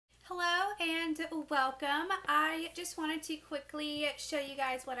and welcome. I just wanted to quickly show you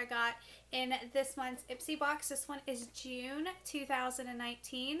guys what I got in this month's Ipsy box. This one is June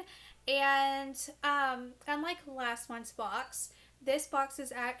 2019, and unlike last month's box, this box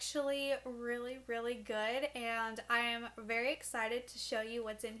is actually really good, and I am very excited to show you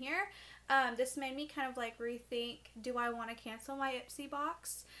what's in here. This made me kind of like rethink, do I want to cancel my Ipsy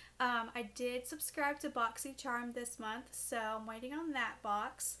box? I did subscribe to BoxyCharm this month, so I'm waiting on that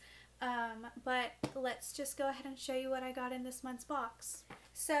box. But let's just go ahead and show you what I got in this month's box.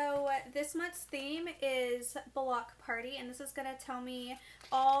 So this month's theme is Block Party, and this is going to tell me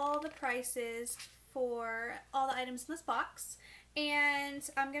all the prices for all the items in this box. And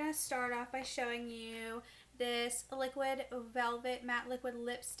I'm going to start off by showing you this liquid velvet matte liquid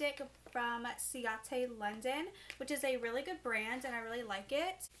lipstick from Ciate London, which is a really good brand and I really like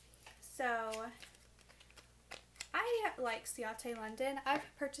it. So I like Ciate London. I've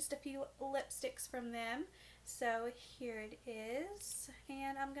purchased a few lipsticks from them. So here it is,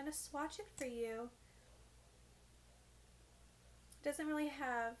 and I'm going to swatch it for you. It doesn't really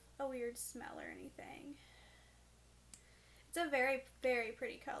have a weird smell or anything. It's a very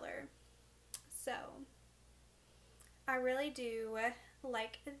pretty color. So I really do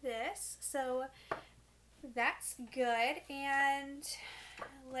like this. So that's good. And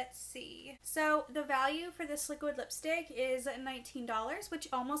let's see. So the value for this liquid lipstick is $19, which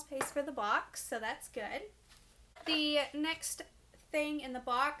almost pays for the box, so that's good. The next thing in the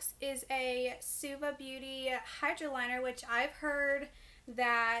box is a Suva Beauty Hydroliner, which I've heard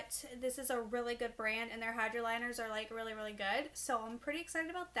that this is a really good brand and their hydroliners are like really good. So I'm pretty excited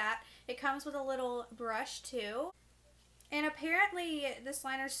about that. It comes with a little brush too. And apparently this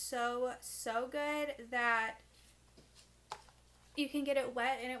liner's so good that you can get it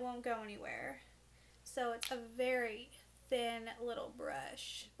wet and it won't go anywhere. So it's a very thin little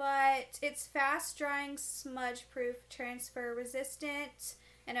brush. But it's fast drying, smudge proof, transfer resistant,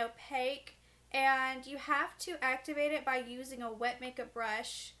 and opaque. And you have to activate it by using a wet makeup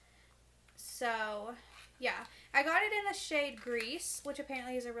brush. So yeah, I got it in the shade Grease, which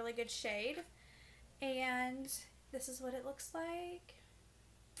apparently is a really good shade. And this is what it looks like.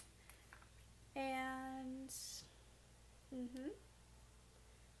 And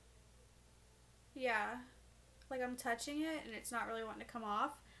yeah, like I'm touching it and it's not really wanting to come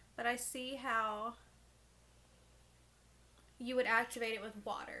off, but I see how you would activate it with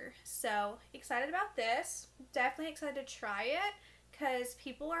water. So excited about this. Definitely excited to try it because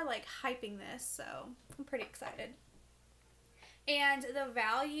people are like hyping this, so I'm pretty excited. And the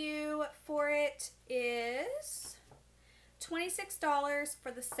value for it is $26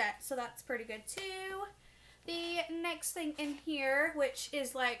 for the set, so that's pretty good too. The next thing in here, which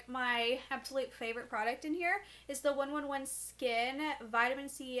is like my absolute favorite product in here, is the 111 Skin Vitamin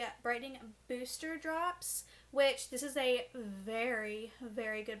C Brightening Booster Drops, which this is a very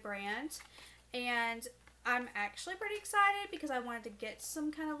good brand. And I'm actually pretty excited because I wanted to get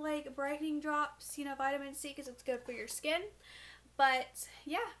some kind of like brightening drops, you know, vitamin C, because it's good for your skin. But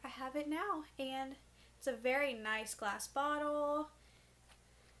yeah, I have it now, and it's a very nice glass bottle.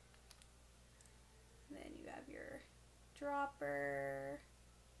 Then you have your dropper.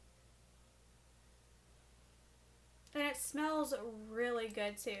 And it smells really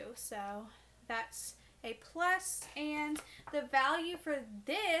good too, so that's a plus. And the value for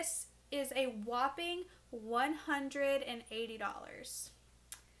this is a whopping $180.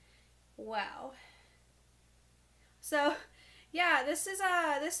 Wow. So yeah,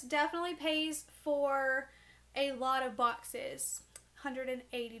 this definitely pays for a lot of boxes.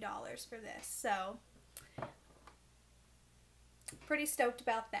 $180 for this, so pretty stoked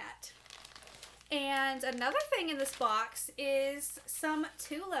about that. And another thing in this box is some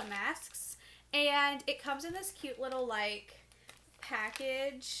Tula masks, and it comes in this cute little like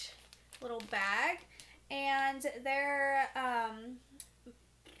package, little bag, and they're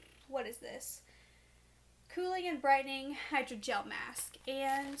what is this? Cooling and Brightening Hydrogel Mask,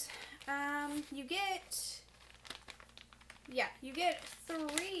 and you get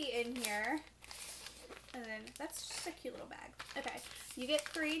 3 in here, and then that's just a cute little bag. Okay, you get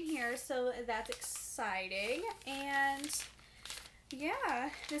 3 in here, so that's exciting. And yeah,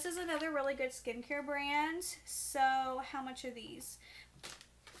 this is another really good skincare brand. So how much are these?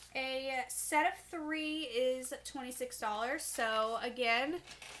 A set of 3 is $26, so again,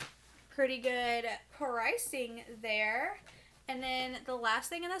 pretty good pricing there. And then the last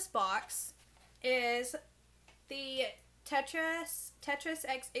thing in this box is the Tetris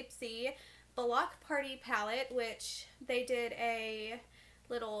X Ipsy Block Party palette, which they did a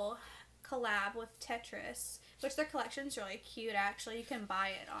little collab with Tetris. which their collection's really cute actually. You can buy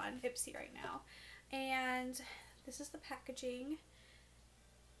it on Ipsy right now. And this is the packaging.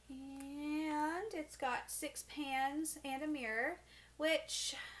 And it's got 6 pans and a mirror,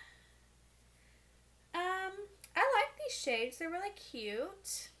 which I like these shades. They're really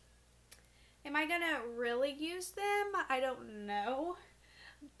cute. Am I gonna really use them? I don't know,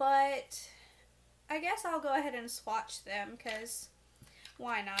 but I guess I'll go ahead and swatch them because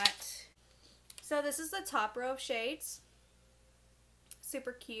why not? So this is the top row of shades.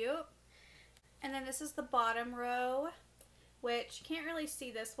 Super cute. And then this is the bottom row, which you can't really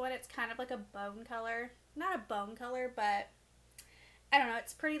see this one. It's kind of like a bone color. Not a bone color, but I don't know.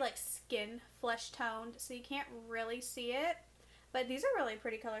 It's pretty like skin flesh toned, so you can't really see it. But these are really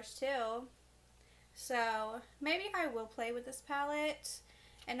pretty colors too. So maybe I will play with this palette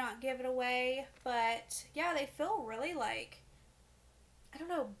and not give it away. But yeah, they feel really like, I don't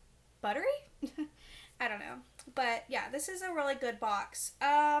know, buttery? I don't know. But yeah, this is a really good box.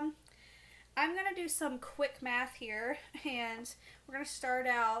 I'm going to do some quick math here. And we're going to start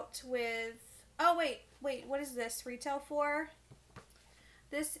out with, oh wait, what is this retail for?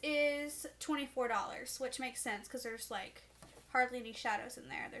 This is $24, which makes sense because there's like hardly any shadows in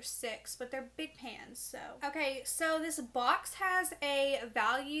there. There's 6, but they're big pans, so. Okay, so this box has a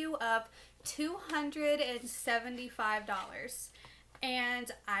value of $275,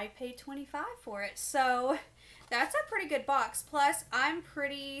 and I paid $25 for it, so that's a pretty good box. Plus, I'm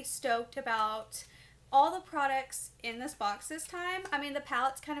pretty stoked about all the products in this box this time. I mean, the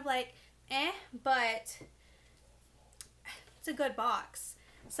palette's kind of like, but it's a good box.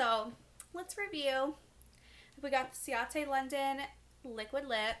 So, let's review. We got the Ciate London Liquid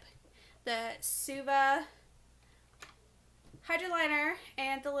Lip, the Suva Hydroliner,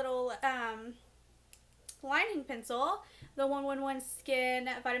 and the little lining pencil, the 111 Skin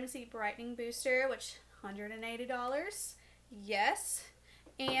Vitamin C Brightening Booster, which $180. Yes.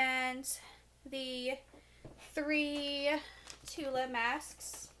 And the 3 Tula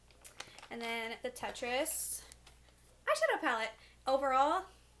masks, and then the Tetris eyeshadow palette. Overall,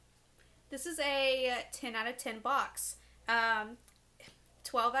 this is a 10 out of 10 box.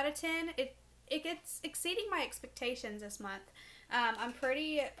 12 out of 10. It gets exceeding my expectations this month. I'm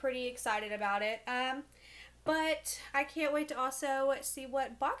pretty excited about it. But I can't wait to also see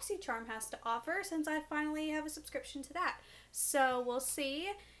what BoxyCharm has to offer since I finally have a subscription to that. So we'll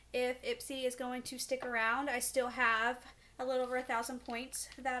see if Ipsy is going to stick around. I still have a little over 1,000 points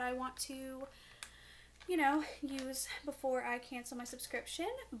that I want to, you know, use before I cancel my subscription.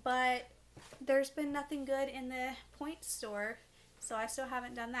 But there's been nothing good in the point store, so I still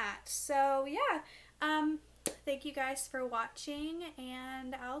haven't done that. So yeah, thank you guys for watching,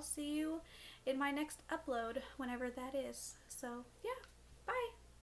 and I'll see you in my next upload whenever that is. So yeah, bye.